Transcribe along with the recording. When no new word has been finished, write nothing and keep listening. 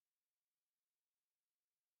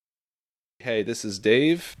Hey, this is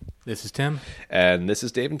Dave. This is Tim. And this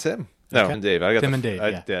is Dave and Tim. No, Okay. and Dave. Tim and Dave,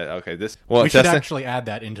 yeah. Okay, We should actually add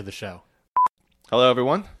that into the show. Hello,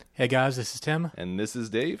 everyone. Hey, guys, this is Tim. And this is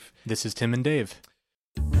Dave. This is Tim and Dave.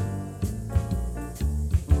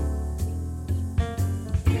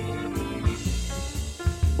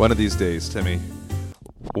 One of these days, Timmy.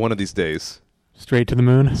 One of these days. Straight to the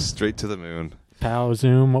moon. Straight to the moon. Pow,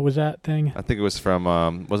 Zoom. What was that thing? I think it was from,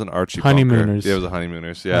 wasn't Archie Honeymooners. Bunker? Yeah, it was the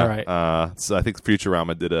Honeymooners, yeah. All right. So I think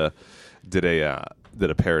Futurama did a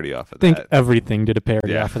parody off of I think that. everything did a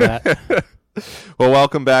parody off of that. Well,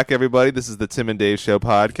 welcome back, everybody. This is the Tim and Dave Show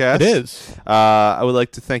podcast. It is. I would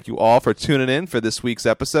like to thank you all for tuning in for this week's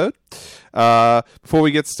episode. Before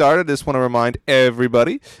we get started, I just want to remind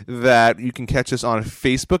everybody that you can catch us on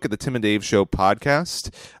Facebook at the Tim and Dave Show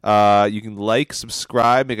podcast. You can like,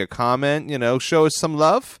 subscribe, make a comment, show us some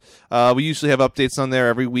love. We usually have updates on there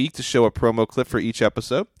every week to show a promo clip for each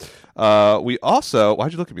episode. We also...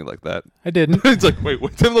 Why'd you look at me like that? I didn't. It's like, wait,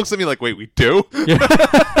 Tim looks at me like, wait, we do?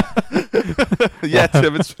 Yeah,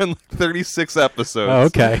 Tim, it's been like 36 episodes. Oh,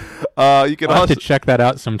 okay. You can I'll also have to check that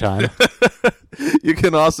out sometime. You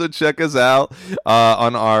can also check us out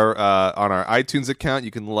on our iTunes account.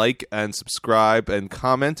 You can like and subscribe and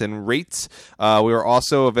comment and rate. We are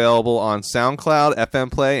also available on SoundCloud,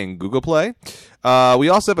 FM Play, and Google Play. We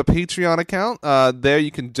also have a Patreon account. There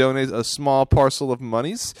you can donate a small parcel of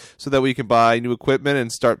monies so that we can buy new equipment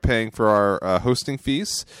and start paying for our hosting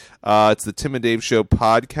fees. It's the Tim and Dave Show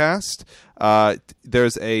podcast.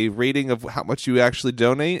 There's a rating of how much you actually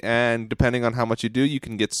donate, and depending on how much you do, you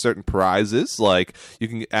can get certain prizes, like you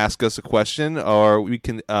can ask us a question, or we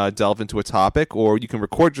can delve into a topic, or you can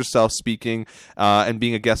record yourself speaking and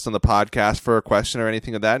being a guest on the podcast for a question or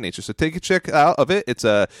anything of that nature. So take a check out of it. It's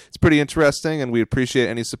pretty interesting, and we appreciate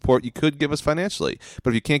any support you could give us financially.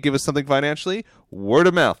 But if you can't give us something financially, word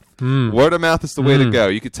of mouth. Word of mouth is the way to go.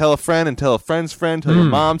 You could tell a friend and tell a friend's friend, tell your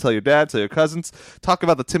mom, tell your dad, tell your cousins. Talk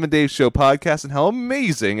about the Tim and Dave Show podcast and how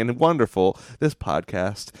amazing and wonderful this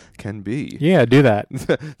podcast can be. Yeah, do that.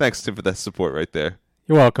 Thanks, Tim, for that support right there.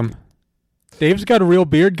 You're welcome. Dave's got a real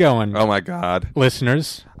beard going. Oh my God,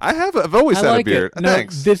 listeners! I've always had like a beard. It. No,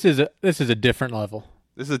 Thanks. This is a different level.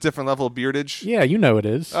 This is a different level of beardage. Yeah, you know it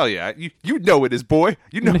is. Oh yeah, you know it is, boy.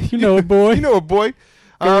 You know it, boy. You know it, boy.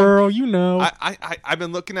 Girl, you know. I've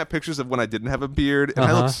been looking at pictures of when I didn't have a beard, and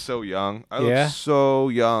I look so young. I look so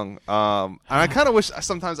young. And I kind of wish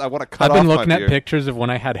sometimes I want to cut off my beard. I've been looking at pictures of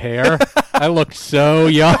when I had hair. I looked so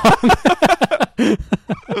young.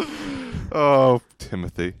 Oh,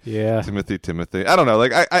 Timothy. Yeah. Timothy. I don't know.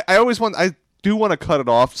 Like I do want to cut it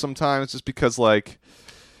off sometimes, just because, like,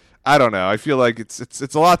 I don't know. I feel like it's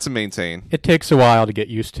a lot to maintain. It takes a while to get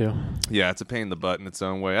used to. Yeah, it's a pain in the butt in its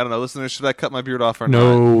own way. I don't know, listeners. Should I cut my beard off or not?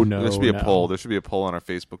 No. There should be a poll. There should be a poll on our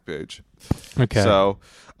Facebook page. Okay. So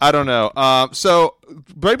I don't know. So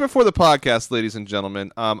right before the podcast, ladies and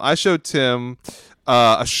gentlemen, I showed Tim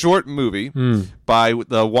a short movie by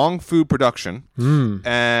the Wong Fu production,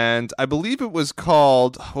 and I believe it was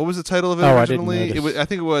called. What was the title of it originally? I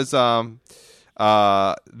think it was.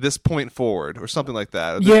 This Point Forward or something like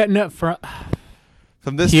that. Yeah, no, from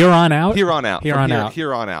this here on out. Here on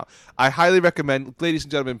out. I highly recommend, ladies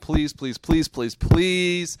and gentlemen, please.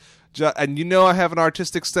 And I have an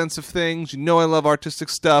artistic sense of things. I love artistic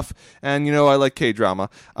stuff, and I like K-drama.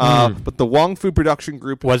 But the Wong Fu production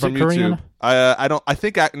group was from it Korean? YouTube. I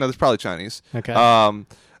think there's probably Chinese. Okay.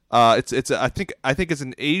 I think it's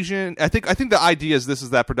an Asian. I think the idea is this is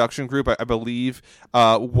that production group. I believe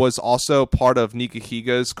was also part of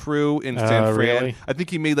Nikahiga's crew in San Fran. Really? I think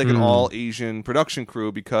he made like an all Asian production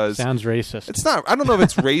crew because sounds racist. It's not. I don't know if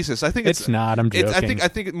it's racist. I think it's not. I'm joking. I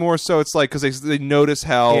think it more so it's like because they notice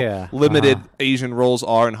how limited Asian roles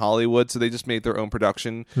are in Hollywood, so they just made their own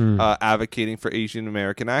production advocating for Asian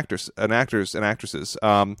American actors and actresses.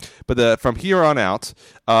 But from here on out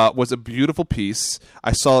was a beautiful piece.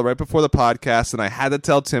 I saw it right before the podcast, and I had to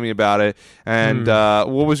tell Timmy about it. And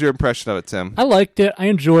what was your impression of it, Tim? I liked it. I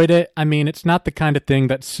enjoyed it. I mean, it's not the kind of thing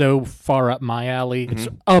that's so far up my alley. It's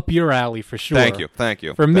up your alley for sure. Thank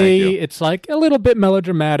you. For me, it's like a little bit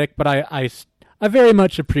melodramatic, but I very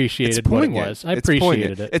much appreciated what it was. I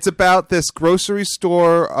appreciated it. It's about this grocery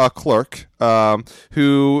store clerk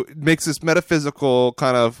who makes this metaphysical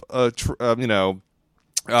kind of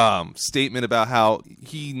statement about how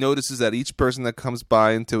he notices that each person that comes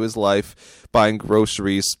by into his life buying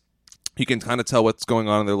groceries, he can kind of tell what's going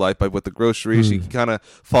on in their life with the groceries. He kind of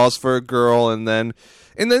falls for a girl, and then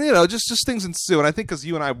just things ensue. And I think because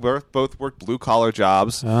you and I both worked blue collar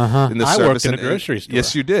jobs in the service. I worked in a grocery store.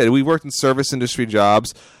 Yes, you did. We worked in service industry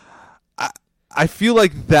jobs. I feel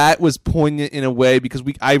like that was poignant in a way because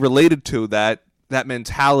I related to that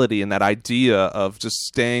mentality and that idea of just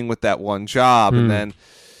staying with that one job and then.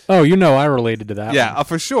 Oh, I related to that. Yeah,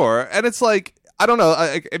 for sure. And it's like, I don't know.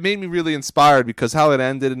 It made me really inspired because how it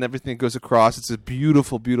ended and everything goes across. It's a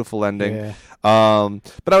beautiful, beautiful ending. Yeah.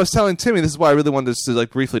 But I was telling Timmy, this is why I really wanted to like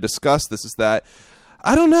briefly discuss this, is that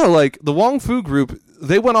I don't know, like the Wong Fu group,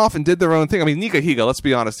 they went off and did their own thing. I mean, Nika Higa, let's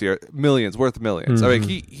be honest here, worth millions. I mean,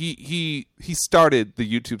 he started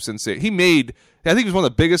the YouTube sensation. He made, I think he was one of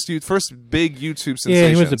the biggest, first big YouTube sensations. Yeah,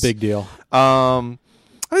 he was a big deal. I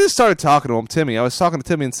just started talking to him, Timmy. I was talking to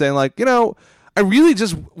Timmy and saying, like, I really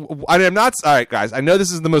just, I'm not, all right, guys, I know this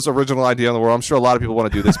is the most original idea in the world. I'm sure a lot of people want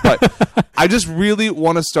to do this, but I just really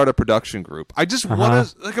want to start a production group. I just want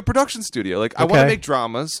to, like a production studio. Like, I want to make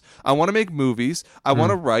dramas. I want to make movies. I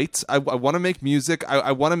want to write. I want to make music.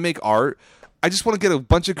 I want to make art. I just want to get a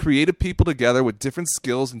bunch of creative people together with different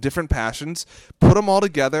skills and different passions, put them all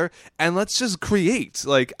together, and let's just create.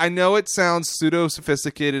 Like, I know it sounds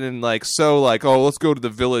pseudo-sophisticated and like so like, oh, let's go to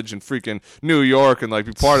the Village in freaking New York and like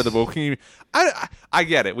be part of the Bohemian. I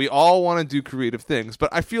get it. We all want to do creative things, but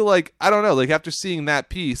I feel like, I don't know, like after seeing that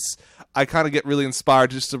piece, I kind of get really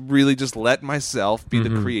inspired just to really just let myself be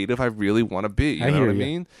the creative I really want to be. You know what I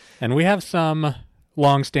mean? And we have some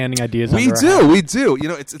long-standing ideas. We do.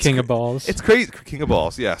 It's King of Balls. It's crazy. King of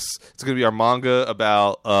Balls. Yes, it's going to be our manga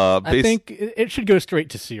about. I think it should go straight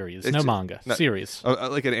to series. No manga, series.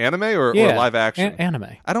 Like an anime or live action.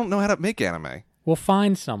 Anime. I don't know how to make anime. We'll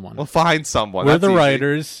find someone. We're that's the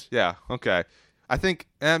writers. Yeah. Okay. I think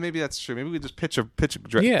maybe that's true. Maybe we just pitch it.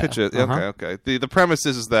 Okay. The premise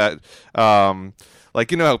is that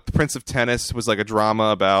like how Prince of Tennis was like a drama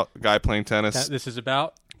about a guy playing tennis. This is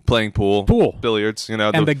about playing pool, billiards.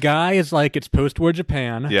 And the guy is like, it's post-war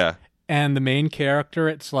Japan. Yeah. And the main character,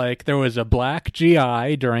 it's like there was a black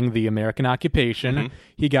GI during the American occupation. Mm-hmm.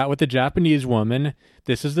 He got with a Japanese woman.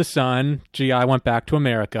 This is the son. GI went back to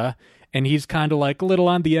America. And he's kind of like a little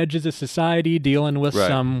on the edges of society, dealing with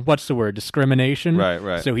some, discrimination.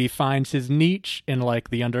 Right. So he finds his niche in like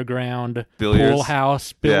the underground pool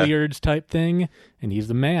house, billiards type thing. And he's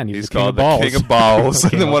the man. He's the called the King of Balls.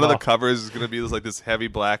 And then one of the covers is going to be this heavy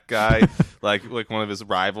black guy, like one of his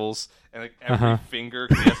rivals. And like every finger,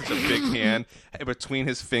 because he has such a big hand, and between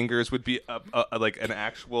his fingers would be like an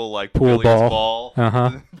actual like pool ball.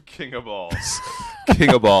 King of Balls.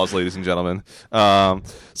 King of Balls, ladies and gentlemen.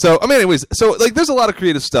 So I mean, anyways, so like there's a lot of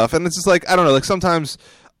creative stuff, and it's just like, I don't know, like sometimes,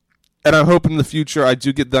 and I hope in the future I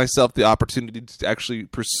do get myself the opportunity to actually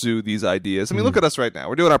pursue these ideas. I mean, look at us right now.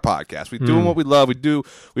 We're doing our podcast. We're doing what we love.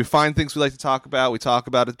 We find things we like to talk about. We talk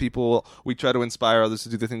about it to people. We try to inspire others to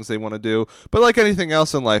do the things they want to do. But like anything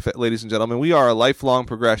else in life, ladies and gentlemen, we are a lifelong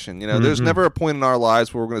progression. There's never a point in our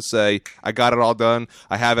lives where we're going to say, I got it all done.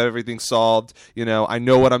 I have everything solved. I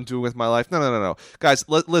know what I'm doing with my life. No. Guys,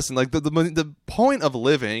 listen, like the point of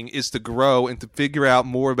living is to grow and to figure out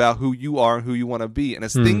more about who you are and who you want to be. And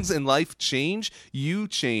as things in life change, you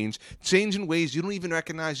change in ways you don't even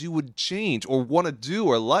recognize you would change or want to do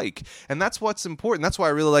or like. And that's what's important. That's why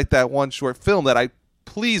I really like that one short film that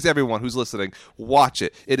please everyone who's listening, watch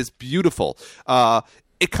it. It is beautiful.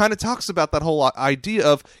 It kind of talks about that whole idea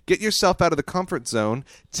of get yourself out of the comfort zone,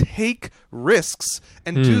 take risks,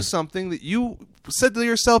 and do something that you said to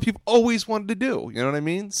yourself you've always wanted to do. You know what I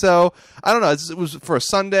mean? So, I don't know. It was for a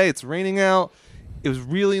Sunday. It's raining out. It was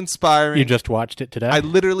really inspiring. You just watched it today? I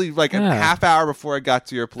literally, like a half hour before I got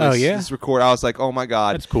to your place, this record, I was like, oh my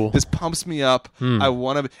God. That's cool. This pumps me up. I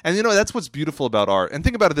want to, and that's what's beautiful about art. And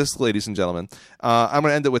think about this, ladies and gentlemen. I'm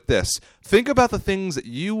going to end it with this. Think about the things that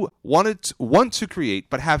you want to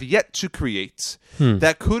create, but have yet to create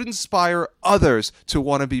that could inspire others to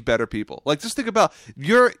want to be better people. Like, just think about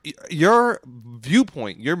your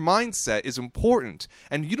viewpoint, your mindset is important,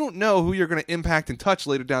 and you don't know who you're going to impact and touch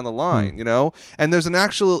later down the line, And there's an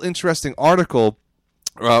actual interesting article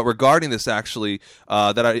regarding this, actually,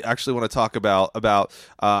 that I actually want to talk about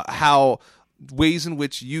how ways in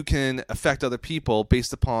which you can affect other people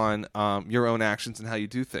based upon your own actions and how you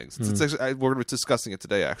do things. It's actually, we're going to be discussing it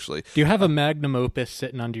today, actually. Do you have a magnum opus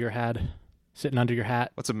sitting under your hat?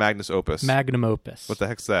 What's a magnus opus? Magnum opus. What the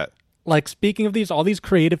heck's that? Like, speaking of all these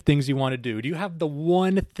creative things you want to do you have the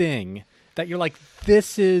one thing that you're like,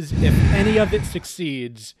 this is, if any of it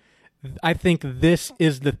succeeds, I think this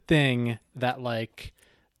is the thing that, like,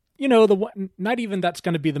 the one, not even that's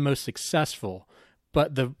going to be the most successful,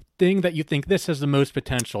 but the thing that you think this has the most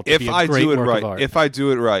potential to be a great work of art. If I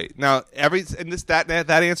do it right. Now, that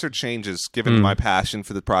answer changes given my passion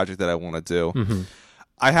for the project that I want to do. Mm-hmm.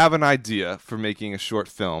 I have an idea for making a short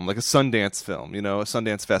film, like a Sundance film, a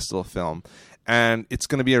Sundance Festival film. and it's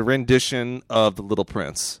going to be a rendition of The Little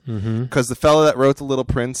Prince. Because the fellow that wrote The Little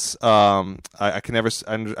Prince, I can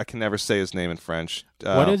never say his name in French.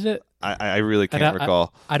 What is it? I really can't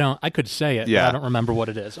recall. I could say it, Yeah. but I don't remember what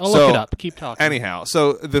it is. I'll look it up. Keep talking. Anyhow,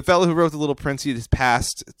 so the fellow who wrote The Little Prince, he has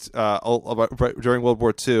passed during World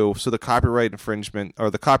War II, so the copyright infringement, or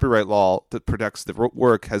the copyright law that protects the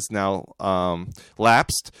work has now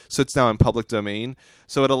lapsed, so it's now in public domain.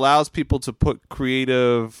 So it allows people to put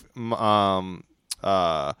creative... they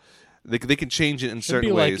can change it in certain Should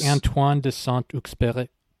be ways. like Antoine de Saint-Exupéry.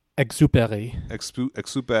 Exupéry.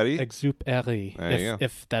 Exupéry. There you go.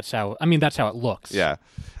 If that's how... I mean, that's how it looks. Yeah.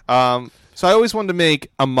 So I always wanted to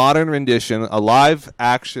make a modern rendition, a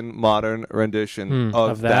live-action modern rendition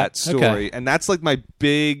of that story, Okay. and that's like my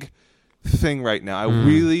big thing right now. I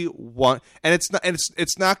really want, and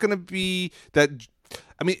it's not going to be that.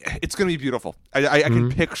 I mean, it's going to be beautiful. I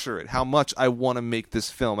can picture it. How much I want to make this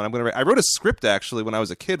film, and I wrote a script actually when I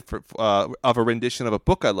was a kid of a rendition of a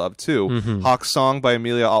book I love too, Hawk's Song by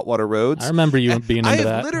Amelia Altwater Rhodes. I remember you being into that.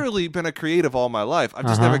 I have literally been a creative all my life. I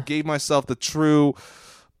just never gave myself the true.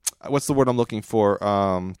 What's the word I'm looking for?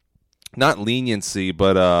 Not leniency,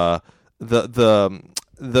 but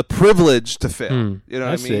the privilege to fail. You know what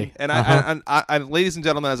I mean? see. And I, ladies and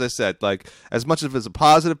gentlemen, as I said, like as much as a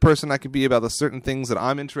positive person I could be about the certain things that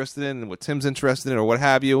I'm interested in and what Tim's interested in or what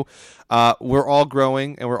have you, we're all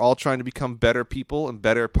growing and we're all trying to become better people and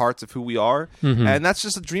better parts of who we are. And that's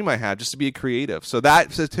just a dream I had, just to be a creative. So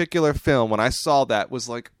that particular film, when I saw that, was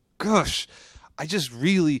like, gosh,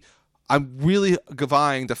 I'm really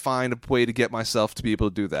vying to find a way to get myself to be able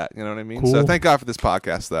to do that. You know what I mean? Cool. So thank God for this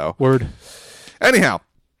podcast, though. Word. Anyhow,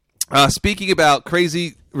 speaking about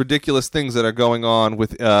crazy, ridiculous things that are going on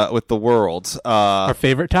with the world. Our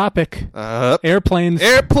favorite topic. Airplanes.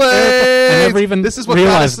 Airplanes! I never even this is what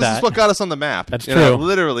realized This is what got us on the map. That's you know, true.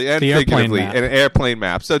 literally and The airplane figuratively. map. An airplane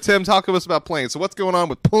map. So, Tim, talk to us about planes. So what's going on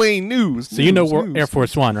with plane news? So you know Air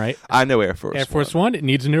Force One, right? I know Air Force Air Force One, it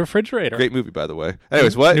needs a new refrigerator. Great movie, by the way.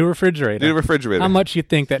 Anyways, what? New refrigerator. New refrigerator. How much you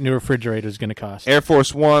think that new refrigerator is going to cost? Air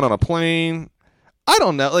Force One on a plane. I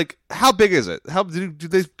don't know. Like, how big is it? How do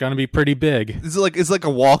they? Going to be pretty big. Is it like a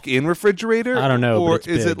walk-in refrigerator? I don't know, or but it's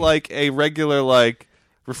is big. it like a regular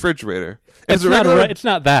refrigerator? It's Is it not regular? it's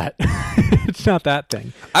not that. It's not that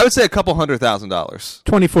thing. I would say a couple $100,000.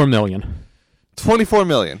 24 million. 24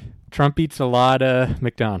 million. Trump eats a lot of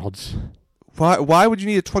McDonald's. Why would you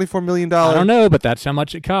need a $24 million? I don't know, but that's how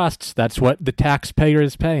much it costs. That's what the taxpayer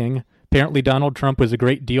is paying. Apparently, Donald Trump was a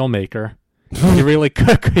great deal maker. He really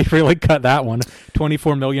cut that one.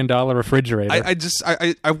 $24 million refrigerator.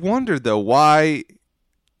 I wonder though why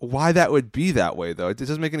that would be that way though. It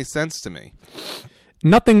doesn't make any sense to me.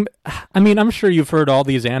 Nothing. I mean, I'm sure you've heard all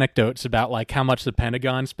these anecdotes about like how much the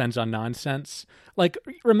Pentagon spends on nonsense. Like,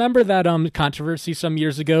 remember that controversy some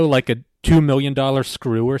years ago, like a $2 million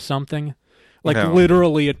screw or something? Like No.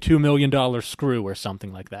 literally a $2 million screw or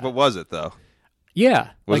something like that. What was it though? Yeah.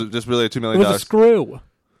 Was like, it just really a $2 it million? was a screw.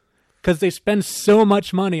 Because they spend so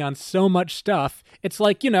much money on so much stuff. It's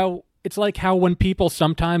like, it's like how when people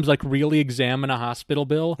sometimes like really examine a hospital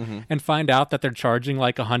bill and find out that they're charging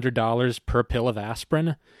like $100 per pill of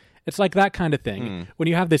aspirin. It's like that kind of thing. When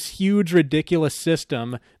you have this huge, ridiculous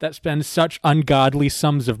system that spends such ungodly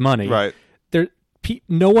sums of money, Right.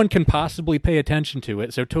 No one can possibly pay attention to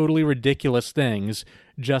it. So totally ridiculous things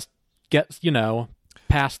just get,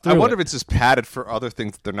 passed through. I wonder it. if it's just padded for other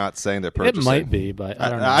things that they're not saying they're purchasing. It might be, but I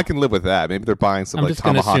don't know. I can live with that. Maybe they're buying some I'm like just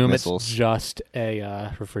going to Tomahawk assume missiles. it's just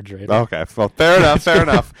a refrigerator. Okay, well, fair enough. Fair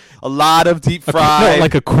enough. A lot of deep fried. No,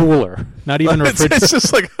 like a cooler, not even a it's refrigerator.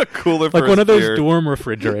 just like a cooler, Like for one his of those beer. dorm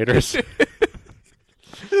refrigerators.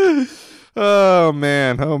 Oh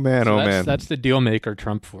man! Oh man! Oh man! That's the deal maker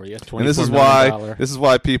Trump for you. And this is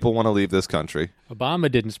why people want to leave this country. Obama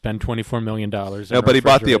didn't spend $24 million. No, but he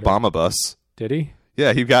bought the Obama bus. Did he?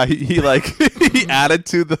 Yeah, he added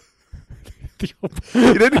to the.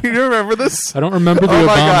 You didn't remember this? I don't remember the Oh Obama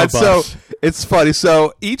my God! bus. So it's funny.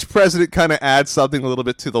 So each president kind of adds something a little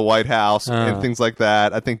bit to the White House and things like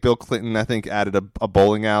that. I think Bill Clinton, added a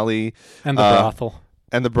bowling alley And the brothel.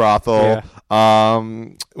 and the brothel.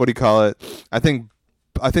 What do you call it? I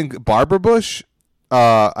think Barbara Bush.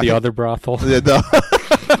 The other brothel.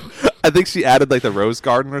 I think she added like the Rose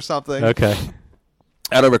Garden or something. Okay.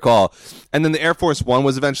 I don't recall. And then the Air Force One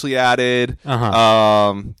was eventually added.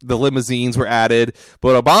 The limousines were added.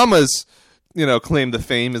 But Obama's, claim to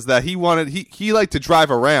fame is that he liked to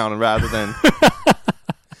drive around rather than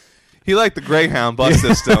he liked the Greyhound bus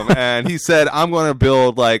system, and he said, I'm going to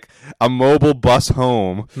build like a mobile bus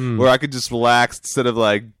home where I could just relax instead of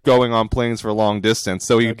like going on planes for a long distance.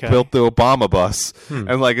 So he built the Obama bus,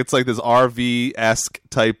 and like it's like this RV-esque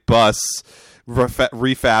type bus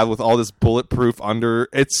refab with all this bulletproof under.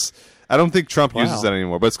 I don't think Trump uses that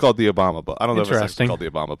anymore, but it's called the Obama bus. I don't know if it's actually called the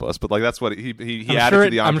Obama bus, but like that's what he added to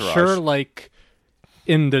the entourage. I'm sure, like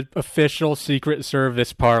in the official Secret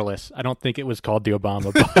Service parless, I don't think it was called the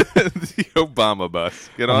Obama bus. The Obama bus.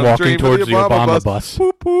 Get on walking train towards the Obama bus.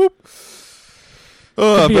 Poop, poop.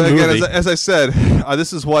 But again, as I said,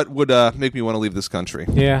 this is what would make me want to leave this country.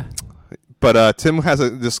 Yeah. But Tim has a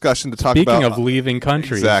discussion to talk about. Speaking of leaving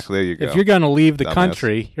countries. Exactly, there you go. If you're going to leave the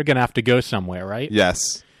country, you're going to have to go somewhere, right?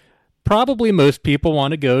 Yes. Probably most people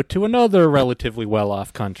want to go to another relatively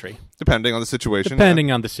well-off country. Depending on the situation.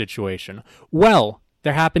 On the situation. Well,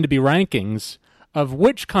 there happen to be rankings of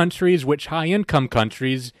which high-income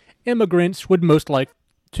countries, immigrants would most like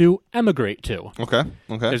to emigrate to. Okay.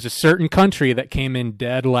 There's a certain country that came in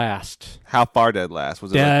dead last. How far dead last?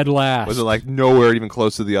 Was it dead last. Was it like nowhere even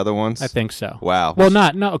close to the other ones? I think so. Wow. Well,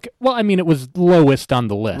 okay. Well, I mean, it was lowest on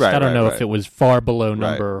the list. Right, I don't know if it was far below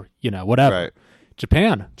number, whatever. Right.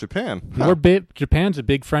 Japan. Huh. Japan's a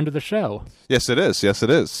big friend of the show. Yes, it is.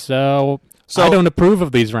 So I don't approve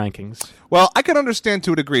of these rankings. Well, I can understand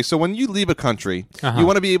to a degree. So when you leave a country, you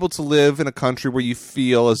want to be able to live in a country where you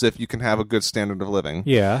feel as if you can have a good standard of living.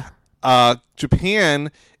 Yeah.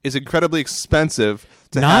 Japan is incredibly expensive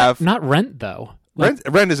to have. Not rent, though.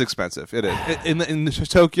 Rent is expensive. It is. In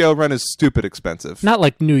Tokyo, rent is stupid expensive. Not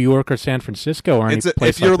like New York or San Francisco or any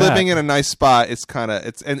place if you're like that. living in a nice spot, it's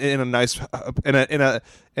in a nice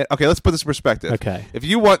okay. Let's put this in perspective. Okay. If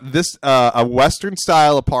you want this a Western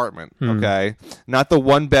style apartment, okay, not the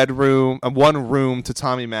one room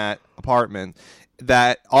tatami mat apartment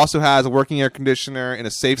that also has a working air conditioner in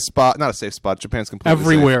a safe spot. Not a safe spot. Japan's completely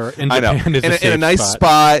everywhere safe. in Japan is a safe in a nice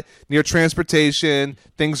spot near transportation.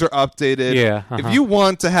 Things are updated. Yeah. If you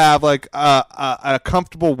want to have like a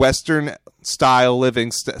comfortable Western style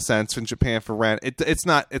living sense in Japan for rent, it's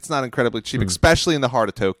not incredibly cheap, especially in the heart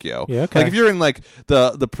of Tokyo. Yeah, okay. Like if you're in like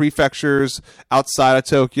the prefectures outside of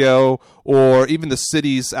Tokyo, or even the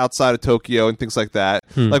cities outside of Tokyo and things like that.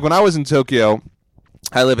 Like when I was in Tokyo,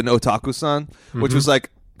 I live in Otaku-san, which was like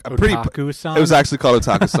Otaku-san? It was actually called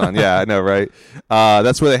Otaku-san. Yeah, I know, right?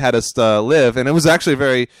 That's where they had us live, and it was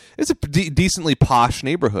actually it's a decently posh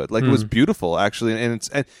neighborhood. Like it was beautiful, actually, and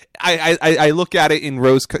I look at it in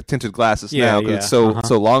rose tinted glasses now because it's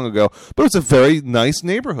so long ago. But it's a very nice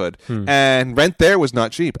neighborhood, and rent there was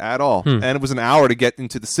not cheap at all, and it was an hour to get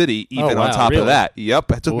into the city. Even on top of that,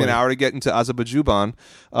 it took me an hour to get into Azabajuban,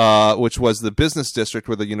 which was the business district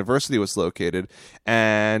where the university was located,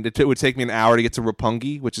 and it would take me an hour to get to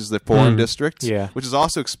Roppongi, which is the foreign district, which is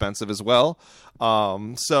also expensive as well.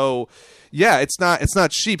 So yeah, it's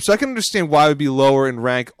not cheap. So I can understand why it would be lower in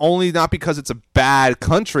rank, only not because it's a bad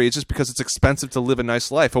country, it's just because it's expensive to live a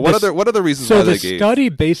nice life. But what other reasons why they gave? So the study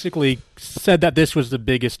basically said that this was the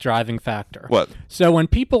biggest driving factor. What? So when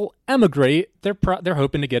people emigrate, they're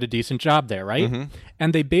hoping to get a decent job there, right?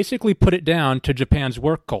 And they basically put it down to Japan's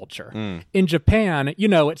work culture. In Japan,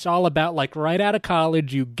 it's all about like right out of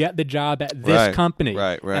college, you get the job at this company,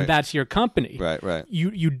 right, and that's your company. Right.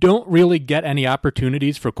 You don't really get any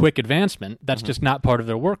opportunities for quick advancement. That's just not part of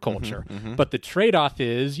their work culture. But the trade-off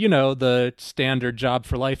is, the standard job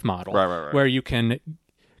for life model, right. where you can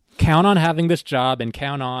count on having this job and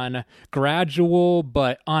count on gradual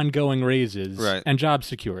but ongoing raises and job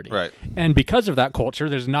security. Right. And because of that culture,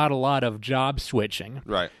 there's not a lot of job switching.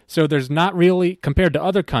 Right. So there's not really, compared to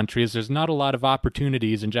other countries, there's not a lot of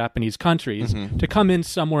opportunities in Japanese countries to come in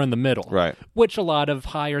somewhere in the middle. Right. Which a lot of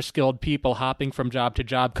higher skilled people hopping from job to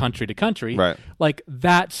job, country to country, right. like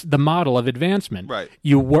that's the model of advancement. Right.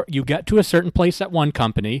 You get to a certain place at one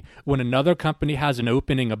company. When another company has an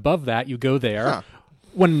opening above that, you go there. Huh.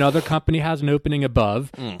 When another company has an opening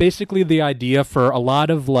above, basically the idea for a lot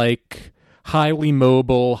of like highly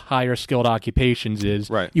mobile, higher skilled occupations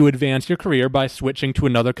is you advance your career by switching to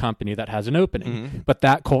another company that has an opening. But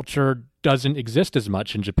that culture doesn't exist as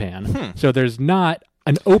much in Japan. So there's not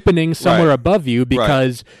an opening somewhere above you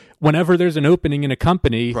because whenever there's an opening in a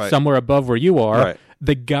company somewhere above where you are,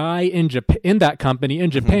 the guy in that company in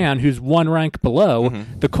Japan who's one rank below,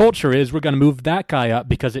 the culture is we're going to move that guy up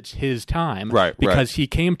because it's his time. Right, because he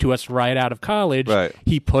came to us right out of college. Right.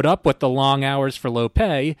 He put up with the long hours for low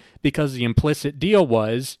pay because the implicit deal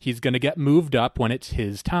was he's going to get moved up when it's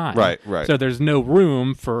his time. Right, right. So there's no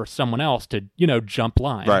room for someone else to, jump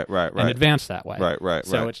line. Right. And advance that way. Right.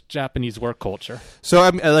 So it's Japanese work culture. So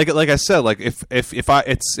I mean, like I said, like if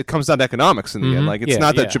it comes down to economics in the end. Like it's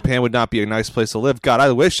not that Japan would not be a nice place to live. God,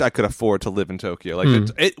 I wish I could afford to live in Tokyo.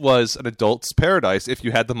 Like it was an adult's paradise if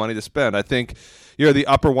you had the money to spend. I think you're the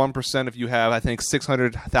upper 1% if you have, I think,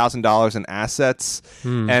 $600,000 in assets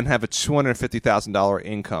and have a $250,000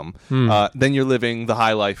 income. Then you're living the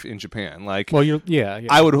high life in Japan. Like, well,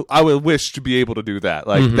 I would wish to be able to do that.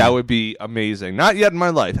 Like that would be amazing. Not yet in my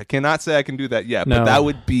life. I cannot say I can do that yet, but that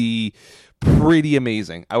would be pretty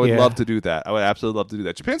amazing. I would love to do that. I would absolutely love to do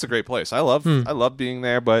that. Japan's a great place. I love being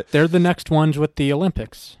there, but they're the next ones with the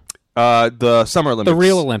Olympics. The Summer Olympics. The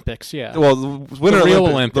real Olympics, yeah. Well, the Winter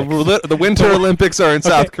Olympics. The Winter Olympics are in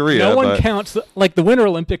South Korea. No one counts. Like, the Winter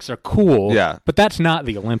Olympics are cool, yeah, but that's not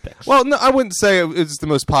the Olympics. Well, no, I wouldn't say it's the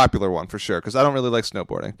most popular one for sure, because I don't really like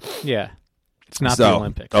snowboarding. Yeah. It's not the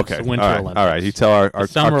Olympics. Okay. It's the Winter Olympics. All right. You tell our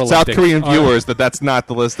Summer South Korean Olympics viewers that's not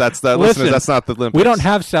the list. Listen, listeners. That's not the Olympics. We don't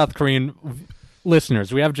have South Korean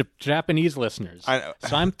listeners. We have Japanese listeners. I know.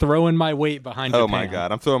 So I'm throwing my weight behind Japan. Oh, my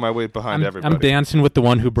God. I'm throwing my weight behind everybody. I'm dancing with the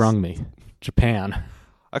one who brung me. Japan.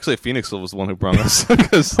 Actually, Phoenixville was the one who brought us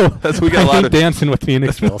because we got a lot of dancing with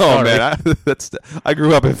Phoenixville. Oh man, I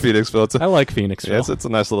grew up in Phoenixville. I like Phoenixville. Yes, it's a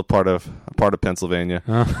nice little part of Pennsylvania.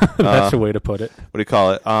 That's a way to put it. What do you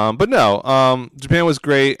call it? But no, Japan was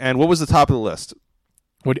great. And what was the top of the list?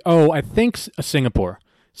 I think Singapore.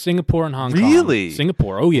 Singapore and Hong Kong. Really?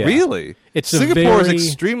 Singapore. Oh yeah. Really? Singapore is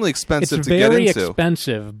extremely expensive to get into. It's very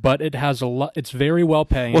expensive, but it has a lot. It's very well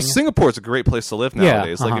paying. Well, Singapore is a great place to live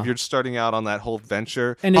nowadays. Like if you're starting out on that whole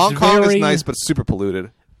venture, and Hong Kong is nice, but super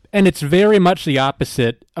polluted. And it's very much the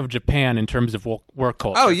opposite of Japan in terms of work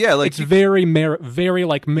culture. Oh yeah, like it's very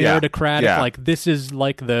like meritocratic. Yeah. Like this is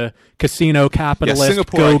like the casino capitalist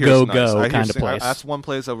Singapore, go nice. kind of place. That's one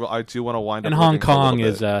place I do want to wind up. And Hong Kong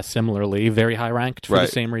is similarly very high ranked for the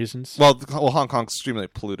same reasons. Well, Hong Kong's extremely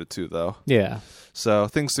polluted too, though. Yeah. So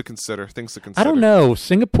things to consider. I don't know.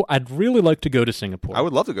 Singapore. I'd really like to go to Singapore. I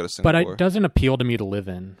would love to go to Singapore, but it doesn't appeal to me to live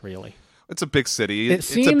in. Really. It's a big city. It's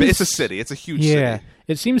a city. It's a huge city. Yeah,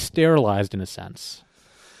 it seems sterilized in a sense.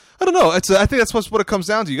 I don't know. I think that's what it comes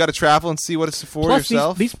down to. You got to travel and see what it's for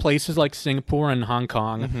yourself. These places like Singapore and Hong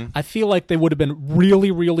Kong, I feel like they would have been really,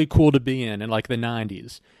 really cool to be in like the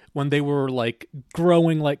 90s when they were like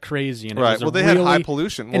growing like crazy. And they had high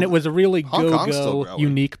pollution. And it was a really go-go,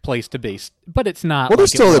 unique place to be. But it's not. Well,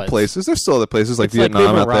 there's still other places. There's still other places like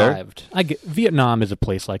Vietnam out there. Vietnam is a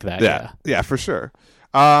place like that. Yeah, for sure.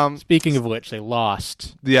 Speaking of which, they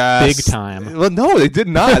lost big time. Well, no, they did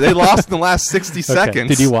not. They lost in the last 60 seconds.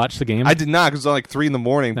 Did you watch the game? I did not because it was like 3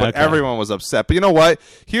 a.m, but everyone was upset. But you know what?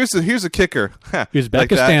 Here's a kicker.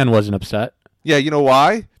 Uzbekistan wasn't upset. Yeah, you know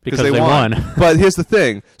why? Because they won. But here's the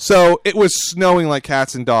thing. So it was snowing like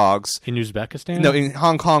cats and dogs. In Uzbekistan? No, in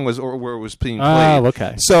Hong Kong where it was being played. Oh,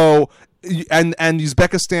 okay. So... And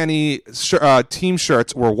Uzbekistani team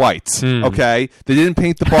shirts were white. Okay, they didn't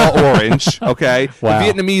paint the ball orange. Okay, wow. The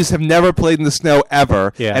Vietnamese have never played in the snow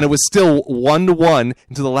ever, and it was still 1-1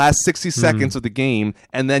 into the last 60 seconds of the game,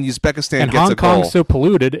 and then Uzbekistan and gets Hong a goal. Kong's so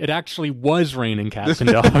polluted, it actually was raining cats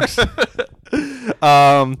and dogs.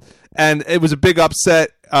 And it was a big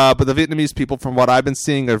upset. But the Vietnamese people, from what I've been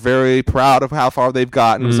seeing, are very proud of how far they've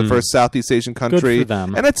gotten. It was the first Southeast Asian country. Good for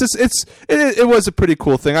them. And it was a pretty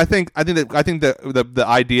cool thing. I think the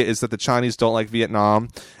idea is that the Chinese don't like Vietnam,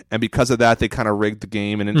 and because of that, they kind of rigged the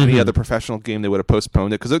game. And in any other professional game, they would have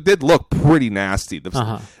postponed it because it did look pretty nasty.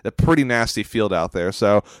 The pretty nasty field out there.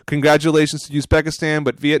 So congratulations to Uzbekistan,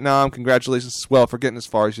 but Vietnam, congratulations as well for getting as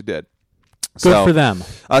far as you did. Good for them.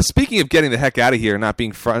 Speaking of getting the heck out of here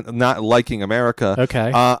and not liking America,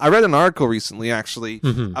 okay. I read an article recently, actually,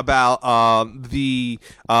 about the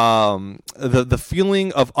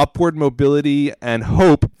feeling of upward mobility and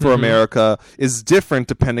hope for America is different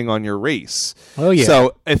depending on your race. Oh yeah.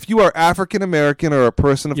 So if you are African American or a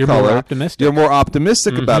person of color, you're more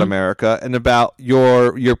optimistic about America and about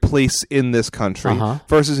your place in this country.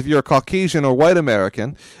 Versus if you're a Caucasian or white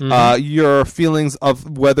American, your feelings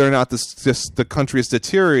of whether or not the country is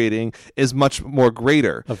deteriorating is much more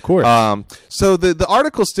greater. Of course. So the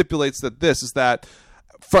article stipulates that this is that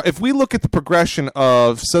if we look at the progression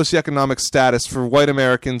of socioeconomic status for white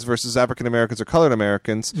Americans versus African Americans or colored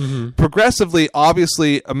Americans, progressively,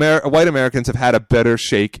 obviously, white Americans have had a better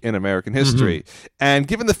shake in American history. And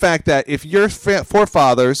given the fact that if your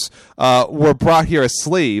forefathers were brought here as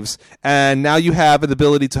slaves, and now you have the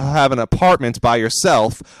ability to have an apartment by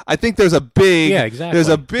yourself, I think there's a big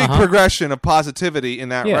progression of positivity in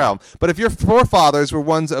that realm. But if your forefathers were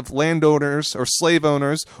ones of landowners or slave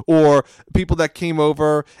owners or people that came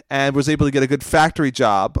over and was able to get a good factory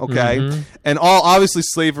job, and obviously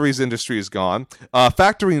slavery's industry is gone,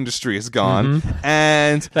 factory industry is gone,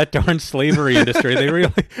 and that darn slavery industry,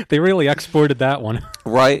 they really exported that one,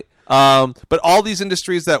 right? But all these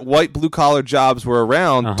industries that white blue-collar jobs were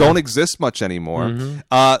around don't exist much anymore.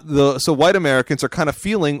 So white Americans are kind of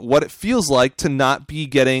feeling what it feels like to not be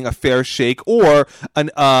getting a fair shake or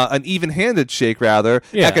an even-handed shake, rather,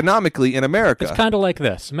 economically in America. It's kind of like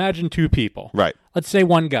this. Imagine two people. Right. Let's say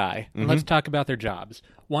one guy, and let's talk about their jobs.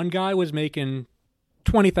 One guy was making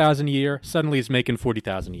 $20,000 a year, suddenly he's making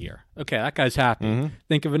 $40,000 a year. Okay, that guy's happy.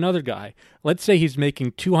 Think of another guy. Let's say he's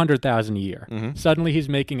making $200,000 a year. Suddenly he's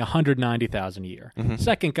making $190,000 a year.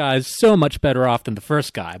 Second guy is so much better off than the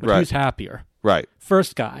first guy, but who's happier? Right.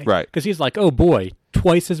 First guy. Right. Because he's like, oh boy,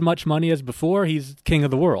 twice as much money as before, he's king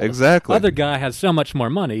of the world. Exactly. Other guy has so much more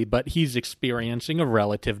money, but he's experiencing a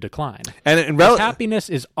relative decline. And happiness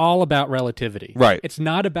is all about relativity. Right. It's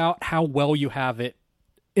not about how well you have it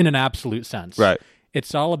in an absolute sense. Right.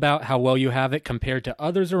 It's all about how well you have it compared to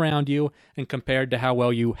others around you and compared to how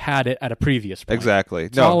well you had it at a previous point. Exactly.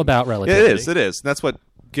 It's all about relativity. It is. That's what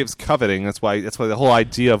gives coveting. That's why the whole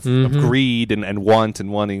idea of greed and want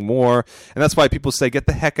and wanting more, and that's why people say get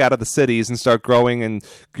the heck out of the cities and start growing and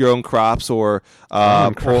your own crops or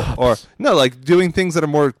no, like doing things that are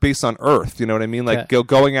more based on earth. You know what I mean? Like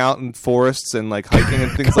going out in forests and like hiking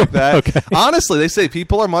and things like that. Okay. Honestly, they say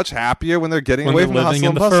people are much happier when they're getting away from the hustle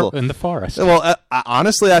and bustle in the forest. Well,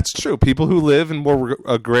 honestly, that's true. People who live in more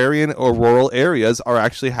agrarian or rural areas are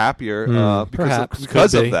actually happier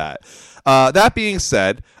because of that. That being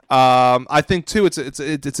said, I think too it's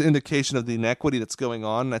an indication of the inequity that's going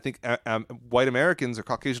on, and I think white Americans or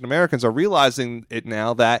Caucasian Americans are realizing it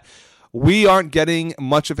now that we aren't getting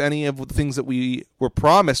much of any of the things that we were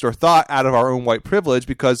promised or thought out of our own white privilege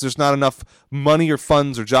because there's not enough money or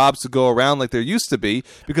funds or jobs to go around like there used to be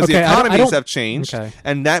because the economies have changed. Okay.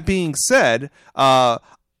 And that being said, I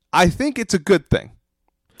think it's a good thing.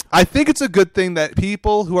 I think it's a good thing that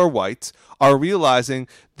people who are white are realizing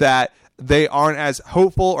that they aren't as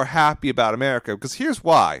hopeful or happy about America, because here's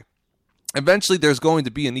why. Eventually, there's going to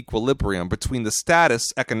be an equilibrium between the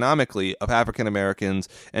status economically of African Americans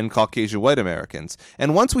and Caucasian white Americans.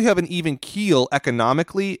 And once we have an even keel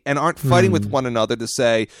economically and aren't fighting with one another to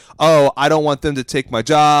say, oh, I don't want them to take my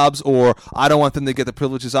jobs or I don't want them to get the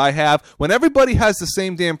privileges I have, when everybody has the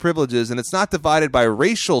same damn privileges and it's not divided by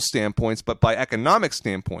racial standpoints but by economic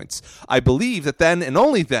standpoints, I believe that then and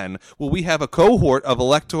only then will we have a cohort of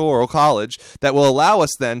electoral college that will allow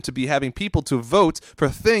us then to be having people to vote for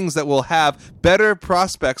things that will have better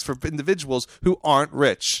prospects for individuals who aren't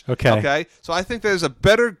rich. Okay. So I think there's a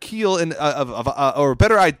better keel or a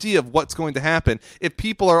better idea of what's going to happen if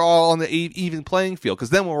people are all on the even playing field.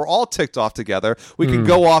 Because then when we're all ticked off together, we can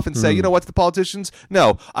go off and say, you know what, the politicians?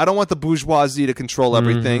 No, I don't want the bourgeoisie to control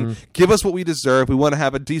everything. Give us what we deserve. We want to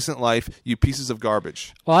have a decent life. You pieces of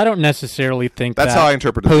garbage. Well, I don't necessarily think that's how I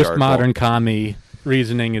interpreted the article. Postmodern commie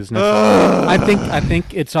reasoning is necessary. I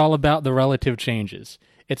think it's all about the relative changes.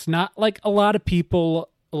 It's not like a lot of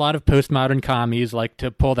postmodern commies like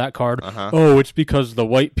to pull that card. Oh, it's because the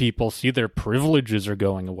white people see their privileges are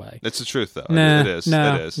going away. It's the truth, though. Nah, it is.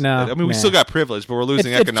 No, it is. No, I mean, we still got privilege, but we're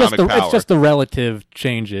losing economic power. It's just the relative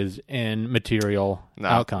changes in material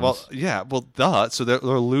outcomes. Well, yeah. Well, duh. So they're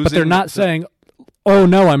losing. But they're not saying, oh,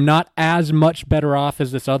 no, I'm not as much better off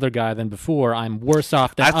as this other guy than before. I'm worse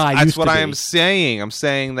off than I used to be. That's what I am saying. I'm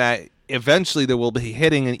saying that eventually there will be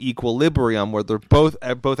hitting an equilibrium where they're both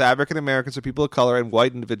African Americans or people of color and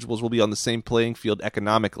white individuals will be on the same playing field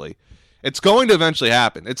economically. It's going to eventually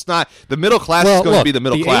happen. It's not the middle class is going to be the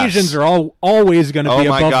middle class. The Asians are always going to be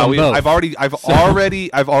above them both.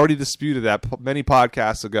 I've already disputed that many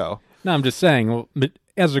podcasts ago. No, I'm just saying,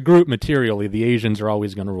 as a group, materially, the Asians are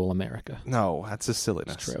always going to rule America. No, that's just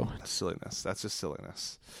silliness. It's true. That's silliness. That's just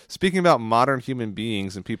silliness. Speaking about modern human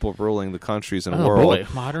beings and people ruling the countries and world. Boy,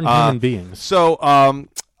 modern human beings. So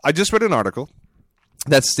I just read an article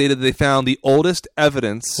that stated they found the oldest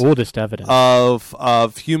evidence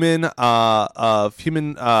of human body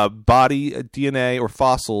DNA or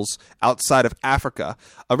fossils outside of Africa.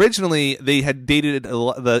 Originally, they had dated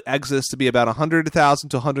the exodus to be about 100,000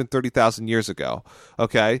 to 130,000 years ago.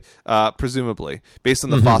 Okay, presumably based on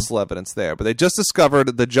the fossil evidence there. But they just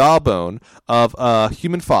discovered the jawbone of a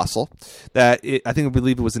human fossil that I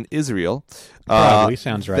believe it was in Israel. Probably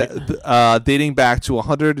sounds right. Dating back to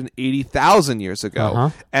 180,000 years ago.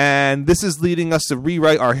 And this is leading us to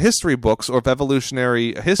rewrite our history books or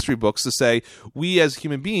evolutionary history books to say we as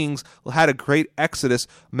human beings had a great exodus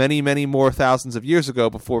many, many more thousands of years ago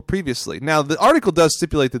before previously. Now, the article does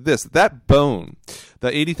stipulate that bone,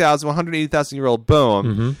 the 180,000-year-old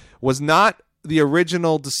bone, was not the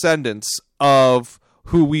original descendants of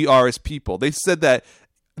who we are as people. They said that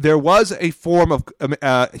there was a form of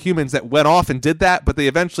humans that went off and did that, but they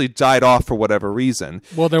eventually died off for whatever reason.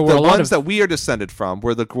 Well, there were the ones that we are descended from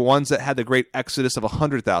were the ones that had the great exodus of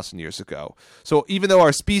 100,000 years ago. So even though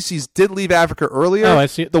our species did leave Africa earlier,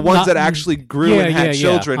 the ones that actually grew and had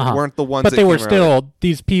children weren't the ones. But they were still earlier.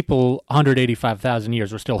 These people 185,000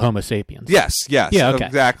 years were still Homo sapiens. Yes, yeah, okay.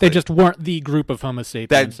 Exactly. They just weren't the group of Homo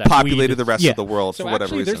sapiens that populated the rest of the world so for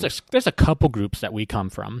whatever reason. There's a couple groups that we come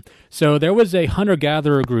from. So there was a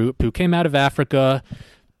hunter-gatherer group who came out of Africa,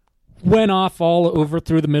 went off all over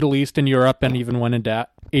through the Middle East and Europe, and even went into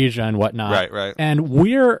Asia and whatnot. Right. And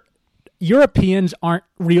Europeans aren't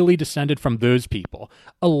really descended from those people.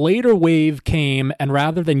 A later wave came, and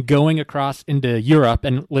rather than going across into Europe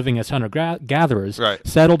and living as hunter-gatherers,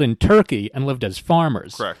 settled in Turkey and lived as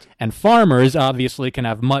farmers. Correct. And farmers obviously can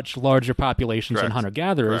have much larger populations than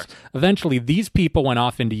hunter-gatherers. Correct. Eventually, these people went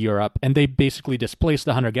off into Europe, and they basically displaced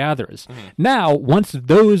the hunter-gatherers. Now, once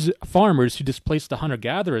those farmers who displaced the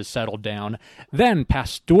hunter-gatherers settled down, then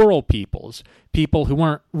pastoral people who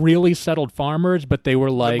weren't really settled farmers, but they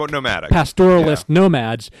were like nomadic pastoralist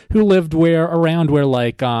nomads who lived around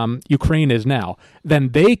where Ukraine is now.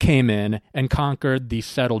 Then they came in and conquered the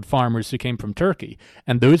settled farmers who came from Turkey.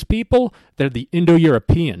 And those people, they're the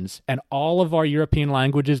Indo-Europeans, and all of our European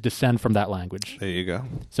languages descend from that language. There you go.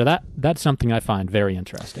 So that's something I find very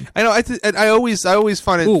interesting. I know. I always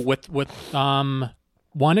find it. Ooh, with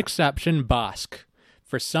one exception, Basque.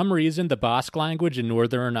 For some reason, the Basque language in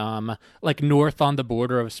northern, north on the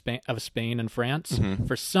border of Spain and France,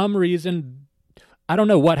 for some reason, I don't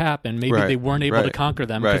know what happened. Maybe they weren't able to conquer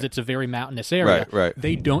them because it's a very mountainous area. Right.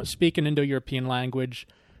 They don't speak an Indo-European language.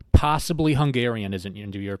 Possibly Hungarian isn't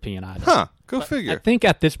Indo-European either. Huh. Go figure. I think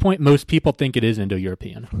at this point, most people think it is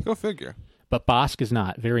Indo-European. Go figure. But Basque is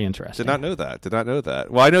not. Very interesting. Did not know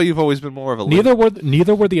that. Well, I know you've always been more of a... Neither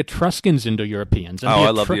were the Etruscans Indo-Europeans. I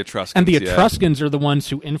love the Etruscans. And the Etruscans are the ones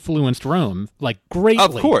who influenced Rome, greatly.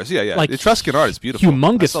 Of course, yeah. The Etruscan art is beautiful.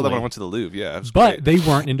 Humongously. I saw that when I went to the Louvre, yeah. It was but great. they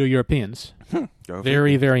weren't Indo-Europeans.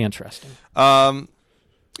 Very, very interesting.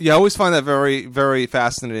 Yeah, I always find that very, very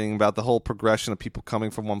fascinating about the whole progression of people coming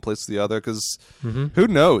from one place to the other. Because who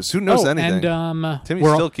knows? Who knows anything? And Timmy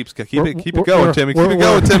still keep it going, Timmy. Keep it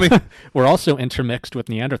going, Timmy. We're also intermixed with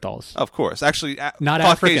Neanderthals. Of course, actually, not Caucasians.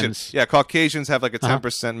 Africans. Yeah, Caucasians have like a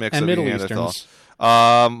 10% mix and of Middle Neanderthals.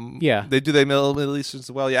 Yeah, they Middle Easterns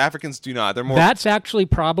as well. Yeah, Africans do not. They're more. That's actually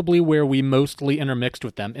probably where we mostly intermixed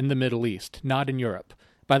with them, in the Middle East, not in Europe.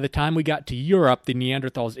 By the time we got to Europe, the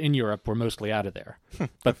Neanderthals in Europe were mostly out of there.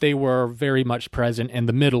 But they were very much present in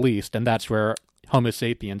the Middle East, and that's where Homo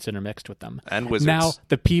sapiens intermixed with them. And wizards. Now,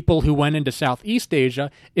 the people who went into Southeast Asia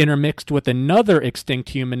intermixed with another extinct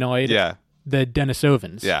humanoid, the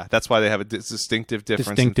Denisovans. Yeah, that's why they have a distinctive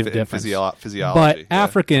difference in physiology. But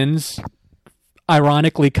Africans,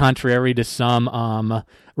 ironically contrary to some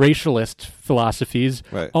racialist philosophies,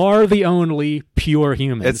 are the only pure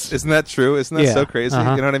humans. Isn't that true? Isn't that so crazy? You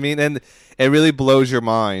know what I mean? And it really blows your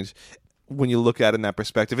mind when you look at it in that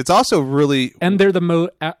perspective. It's also really... And they're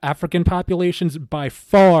the African populations by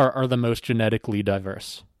far are the most genetically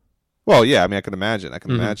diverse. Well, yeah, I mean, I can imagine.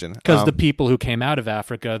 Because the people who came out of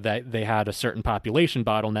Africa, they had a certain population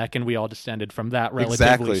bottleneck, and we all descended from that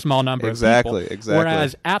relatively small number of people. Exactly.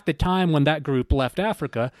 Whereas at the time when that group left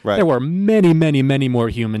Africa, there were many, many, many more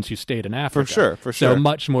humans who stayed in Africa. For sure. So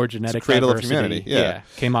much more genetic cradle diversity. of humanity.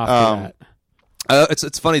 Came off of that.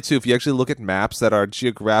 It's funny, too, if you actually look at maps that are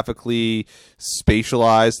geographically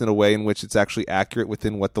spatialized in a way in which it's actually accurate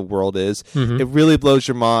within what the world is, it really blows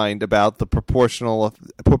your mind about the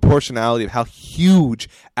proportionality of how huge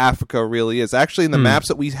Africa really is. Actually, in the maps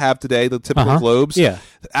that we have today, the typical globes,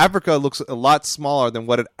 Africa looks a lot smaller than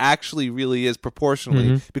what it actually really is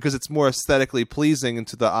proportionally because it's more aesthetically pleasing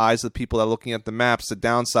into the eyes of the people that are looking at the maps to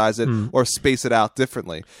downsize it or space it out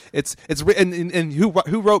differently. And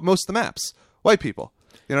who wrote most of the maps? White people.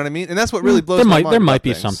 You know what I mean? And that's what really blows my mind. There might about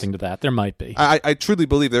be things. something to that. There might be. I truly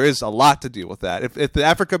believe there is a lot to deal with that. If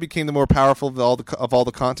Africa became the more powerful of all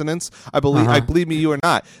the continents, I believe me, you or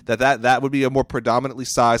not, that would be a more predominantly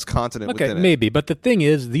sized continent. Okay, within it. maybe. But the thing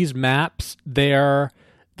is, these maps, they're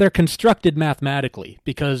constructed mathematically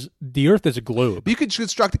because the Earth is a globe. You can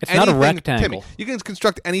construct It's anything, not a rectangle. Timmy, you can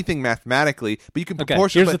construct anything mathematically, but you can Okay,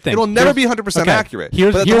 proportion. here's the thing. It'll never be 100% okay, accurate.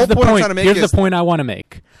 Here's but the whole point. I'm trying to make Here's is the point I want to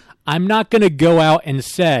make. I'm not going to go out and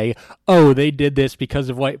say, "Oh, they did this because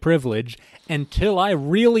of white privilege," until I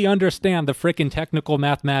really understand the frickin' technical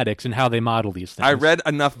mathematics and how they model these things. I read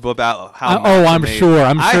enough about how. I'm sure.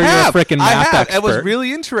 I'm sure you're a frickin' math expert. I was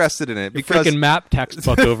really interested in it because frickin' map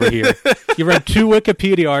textbook over here. You read 2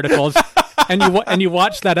 Wikipedia articles. And you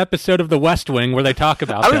watched that episode of The West Wing where they talk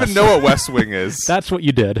about I don't this. even know what West Wing is. That's what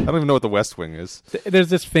you did. I don't even know what the West Wing is. There's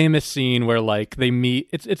this famous scene where like they meet.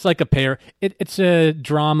 It's like a pair. It's a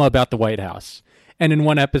drama about the White House. And in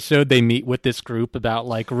one episode, they meet with this group about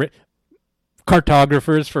like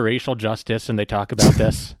cartographers for racial justice, and they talk about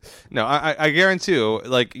this. No, I guarantee you,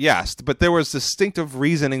 like, yes, but there was distinctive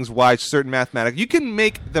reasonings why certain mathematics. You can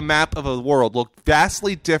make the map of a world look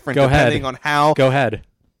vastly different depending on how. Go ahead.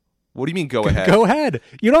 What do you mean, go ahead? Go ahead.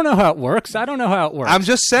 You don't know how it works. I don't know how it works. I'm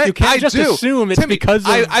just saying. You can't I just do. assume it's Timmy, because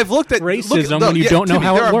of I've looked at racism when you don't know Timmy,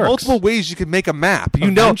 how it there works. are multiple ways you can make a map.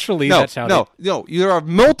 Eventually, that's how. No. There are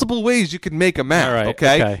multiple ways you can make a map. All right,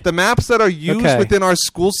 okay? The maps that are used within our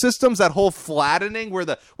school systems, that whole flattening where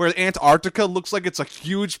Antarctica looks like it's a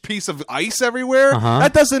huge piece of ice everywhere,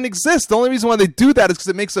 that doesn't exist. The only reason why they do that is because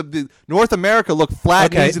it makes North America look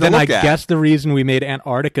flat and easy to look at. Then I guess the reason we made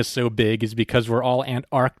Antarctica so big is because we're all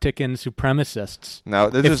Antarctican supremacists.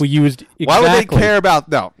 No, if we used exactly. Why would they care about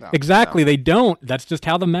no exactly? They don't. That's just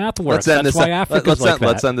how the math works. That's why Africa's like that.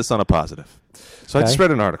 Let's end this on a positive. So I just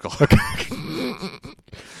read an article. Okay.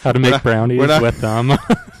 How to make brownies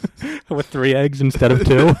with 3 eggs instead of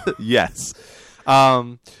 2. Yes.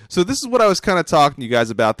 So this is what I was kind of talking to you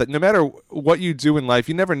guys about, that no matter what you do in life,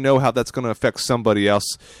 you never know how that's going to affect somebody else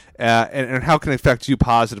and how it can affect you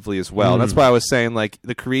positively as well. That's why I was saying, like,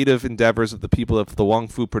 the creative endeavors of the people of the Wong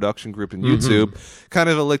Fu production group in YouTube kind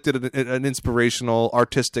of elicted an inspirational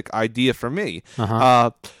artistic idea for me.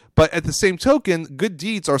 But at the same token, good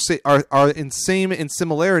deeds are in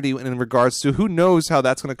similarity in regards to who knows how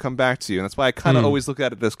that's going to come back to you, and that's why I kind of always look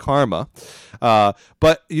at it as karma.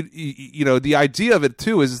 But you know, the idea of it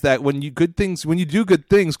too is that when you do good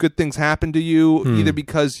things happen to you, either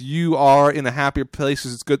because you are in a happier place,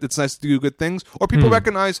 it's nice to do good things, or people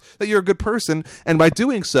recognize that you're a good person, and by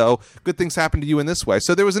doing so, good things happen to you in this way.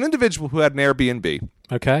 So there was an individual who had an Airbnb.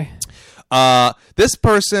 Okay. This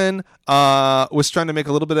person was trying to make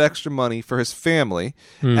a little bit of extra money for his family,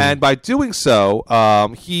 and by doing so,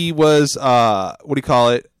 he was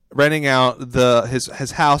renting out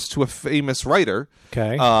his house to a famous writer.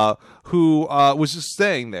 Okay. Who was just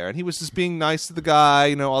staying there, and he was just being nice to the guy,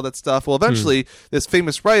 you know, all that stuff. Well, eventually, this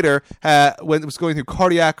famous writer was going through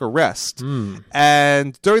cardiac arrest,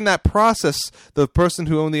 and during that process, the person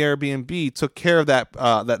who owned the Airbnb took care of that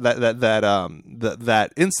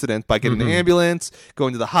incident by getting the ambulance,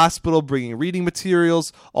 going to the hospital, bringing reading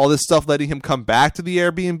materials, all this stuff, letting him come back to the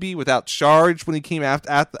Airbnb without charge when he came out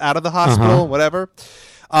of the hospital, whatever.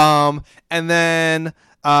 And then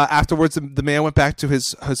afterwards, the man went back to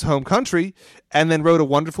his home country and then wrote a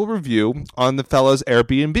wonderful review on the fellow's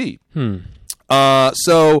Airbnb.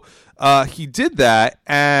 So he did that,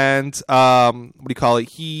 and the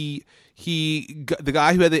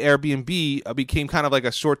guy who had the Airbnb became kind of like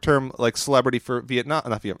a short-term like celebrity for the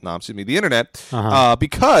internet,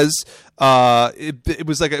 because it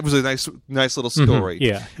was a nice little story.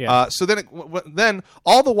 Yeah. So then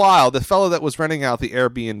all the while, the fellow that was renting out the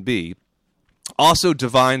Airbnb also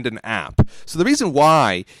divined an app. So the reason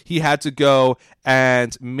why he had to go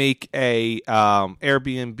and make a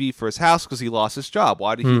Airbnb for his house, because he lost his job.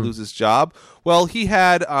 Why did he lose his job? Well, he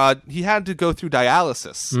had to go through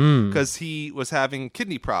dialysis because he was having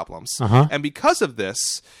kidney problems, and because of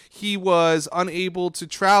this, he was unable to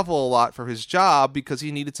travel a lot for his job because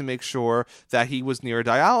he needed to make sure that he was near a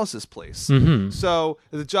dialysis place. So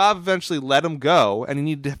the job eventually let him go, and he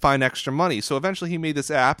needed to find extra money. So eventually, he made this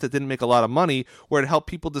app that didn't make a lot of money, where it helped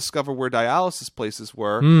people discover where dialysis places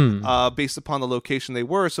were based upon the location they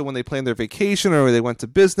were. So when they planned their vacation or they went to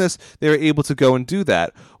business, they were able to go and do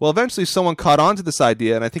that. Well, eventually someone caught on to this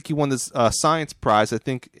idea, and I think he won this science prize, I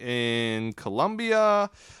think in Columbia,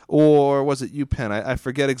 or was it UPenn? I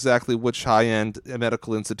forget exactly which high-end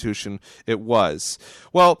medical institution it was.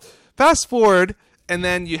 Well, fast forward, and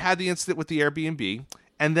then you had the incident with the Airbnb,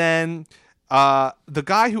 and then the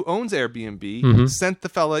guy who owns Airbnb sent the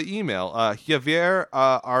fella email. Javier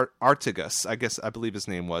Artigas, I believe his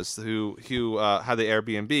name was, who had the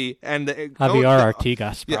Airbnb, and Javier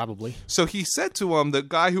Artigas, probably. So he said to him, the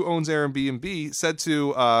guy who owns Airbnb said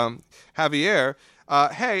to Javier,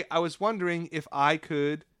 "Hey, I was wondering if I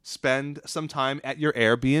could spend some time at your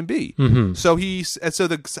Airbnb." So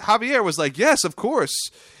the Javier was like, "Yes, of course."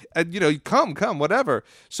 And, come, whatever.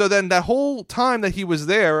 So then that whole time that he was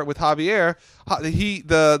there with Javier,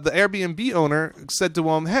 the Airbnb owner said to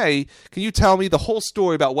him, "Hey, can you tell me the whole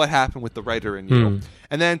story about what happened with the writer and you?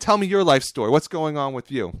 And then tell me your life story. What's going on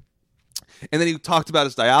with you?" And then he talked about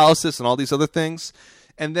his dialysis and all these other things.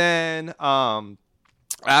 And then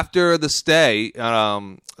after the stay,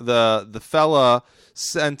 the fella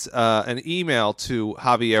sent an email to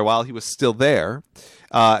Javier while he was still there,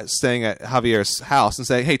 staying at Javier's house, and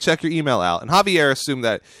saying, "Hey, check your email out." And Javier assumed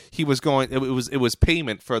that he was going. It was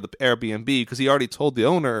payment for the Airbnb, because he already told the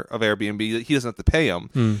owner of Airbnb that he doesn't have to pay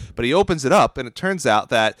him. But he opens it up, and it turns out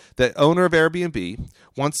that the owner of Airbnb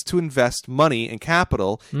wants to invest money and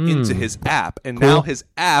capital into his app, and now his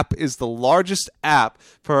app is the largest app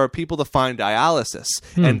for people to find dialysis.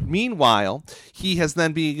 And meanwhile, he has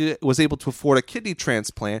then was able to afford a kidney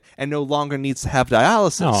transplant and no longer needs to have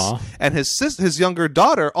dialysis. Aww. And his younger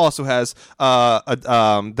daughter also has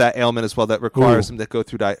that ailment as well that requires him to go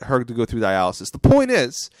through dialysis. The point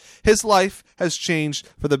is, his life has changed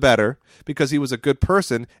for the better because he was a good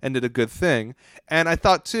person and did a good thing. And I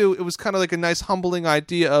thought too, it was kind of like a nice humbling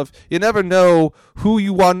idea of, you never know who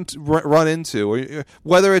you want to run into, or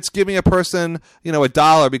whether it's giving a person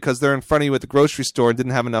 $1 because they're in front of you at the grocery store and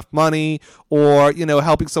didn't have enough money, or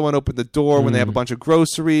helping someone open the door when they have a bunch of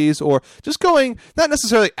groceries, or just going not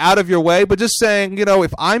necessarily out of your way, but just saying,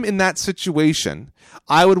 if I'm in that situation,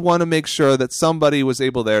 I would want to make sure that somebody was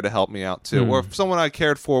able there to help me out too. Or if someone I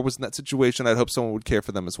cared for was in that situation, I'd hope someone would care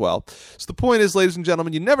for them as well. So the point is, ladies and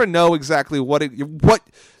gentlemen, you never know exactly what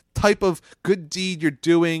type of good deed you're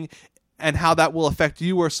doing and how that will affect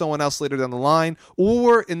you or someone else later down the line.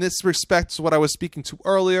 Or in this respect, what I was speaking to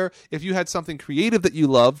earlier, if you had something creative that you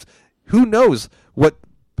loved, who knows what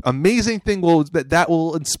amazing thing that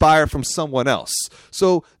will inspire from someone else.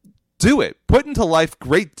 So do it. Put into life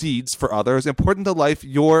great deeds for others, and put into life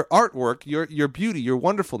your artwork, your beauty, your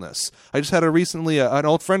wonderfulness. I just had recently an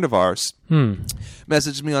old friend of ours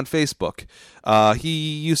messaged me on Facebook.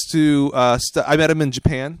 He used to I met him in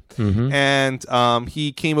Japan, and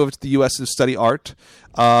he came over to the U.S. to study art.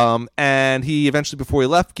 And he eventually, before he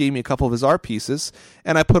left, gave me a couple of his art pieces,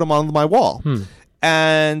 and I put them on my wall.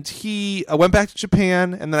 And he went back to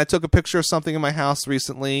Japan, and then I took a picture of something in my house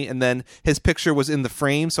recently, and then his picture was in the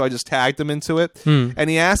frame, so I just tagged him into it. And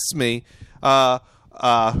he asked me,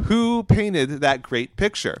 who painted that great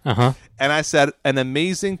picture? And I said, an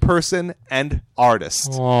amazing person and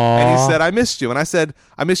artist. Aww. And he said, I missed you. And I said,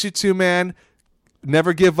 I miss you too, man.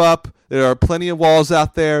 Never give up. There are plenty of walls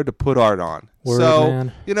out there to put art on.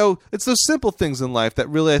 Man. It's those simple things in life that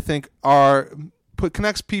really, I think,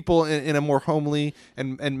 connects people in a more homely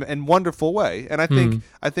and wonderful way. And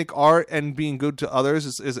I think art and being good to others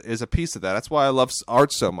is a piece of that. That's why I love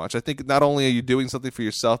art so much. I think not only are you doing something for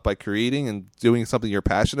yourself by creating and doing something you're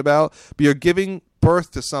passionate about, but you're giving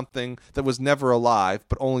birth to something that was never alive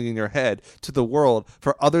but only in your head to the world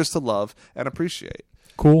for others to love and appreciate.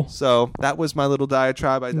 Cool. So that was my little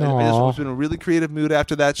diatribe. I just was in a really creative mood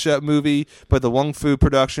after that movie, but the Wong Fu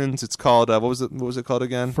Productions. It's called what was it called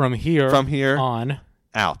again? From here on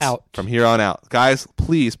out. From here on out, guys.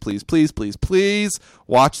 Please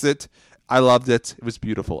watch it. I loved it. It was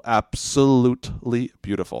beautiful, absolutely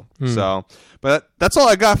beautiful. So, but that's all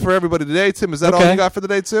I got for everybody today. Tim, is that all you got for the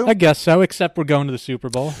day too? I guess so. Except we're going to the Super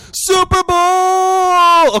Bowl. Super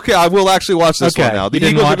Bowl. Okay, I will actually watch this one now. The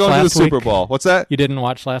Eagles are going to the Super Bowl. What's that? You didn't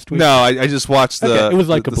watch last week? No, I just watched it was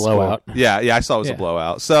like a blowout. Score. Yeah, I saw it was a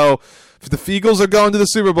blowout. So the Eagles are going to the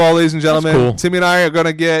Super Bowl, ladies and gentlemen. Cool. Timmy and I are going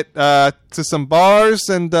to get to some bars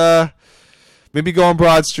and maybe go on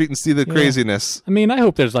Broad Street and see the craziness. I mean, I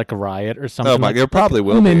hope there's like a riot or something. Oh my, there probably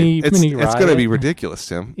will be. It's going to be ridiculous,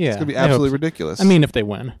 Tim. Yeah, it's going to be absolutely ridiculous. I mean, if they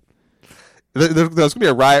win. There's going to be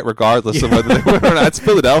a riot regardless of whether they win or not. It's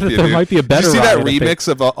Philadelphia, there might be a better Did you see that riot remix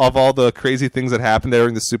of all the crazy things that happened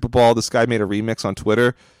during the Super Bowl? This guy made a remix on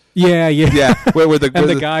Twitter. Yeah. Where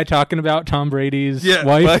the guy talking about Tom Brady's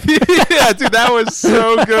wife. Yeah, dude, that was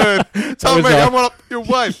so good. Tom Brady, I'm on your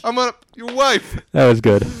wife. I'm on your wife. That was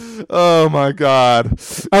good. Oh my God.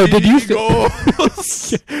 Oh, did you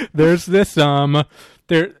see? There's this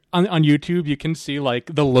there on YouTube you can see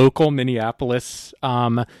like the local Minneapolis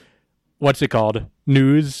what's it called?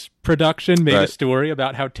 news production made a Right. story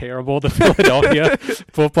about how terrible the Philadelphia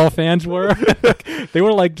football fans were. They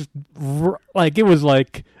were like, just like it was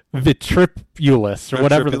like vitriolous or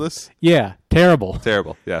whatever. Vitriolous? Yeah, terrible.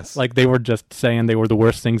 Terrible. Yes. Like they were just saying they were the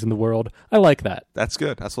worst things in the world. I like that. That's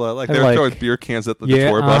good. That's what I like. I They're like- throwing beer cans at the Yeah,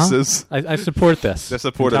 tour buses. I support this. They're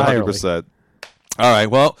supported entirely. 100%. All right.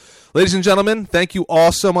 Well, ladies and gentlemen, thank you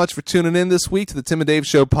all so much for tuning in this week to the Tim and Dave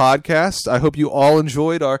Show podcast. I hope you all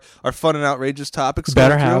enjoyed our fun and outrageous topics.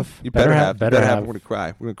 Better going through. have. You better have. Better have. We're going to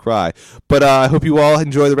cry. We're going to cry. But I hope you all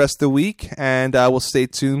enjoy the rest of the week, and we'll stay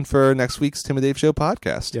tuned for next week's Tim and Dave Show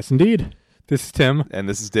podcast. Yes, indeed. This is Tim. And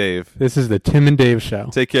this is Dave. This is the Tim and Dave Show.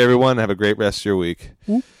 Take care, everyone. Have a great rest of your week.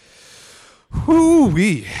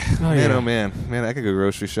 Whoo-wee. Man, yeah. oh, man. Man, I could go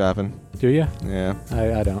grocery shopping. Do you? Yeah.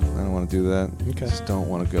 I don't. I don't want to do that. Okay. Just don't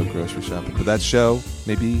want to go grocery shopping. But that show,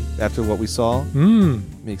 maybe after what we saw, makes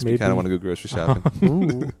me Maybe. kind of want to go grocery shopping.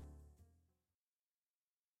 Ooh.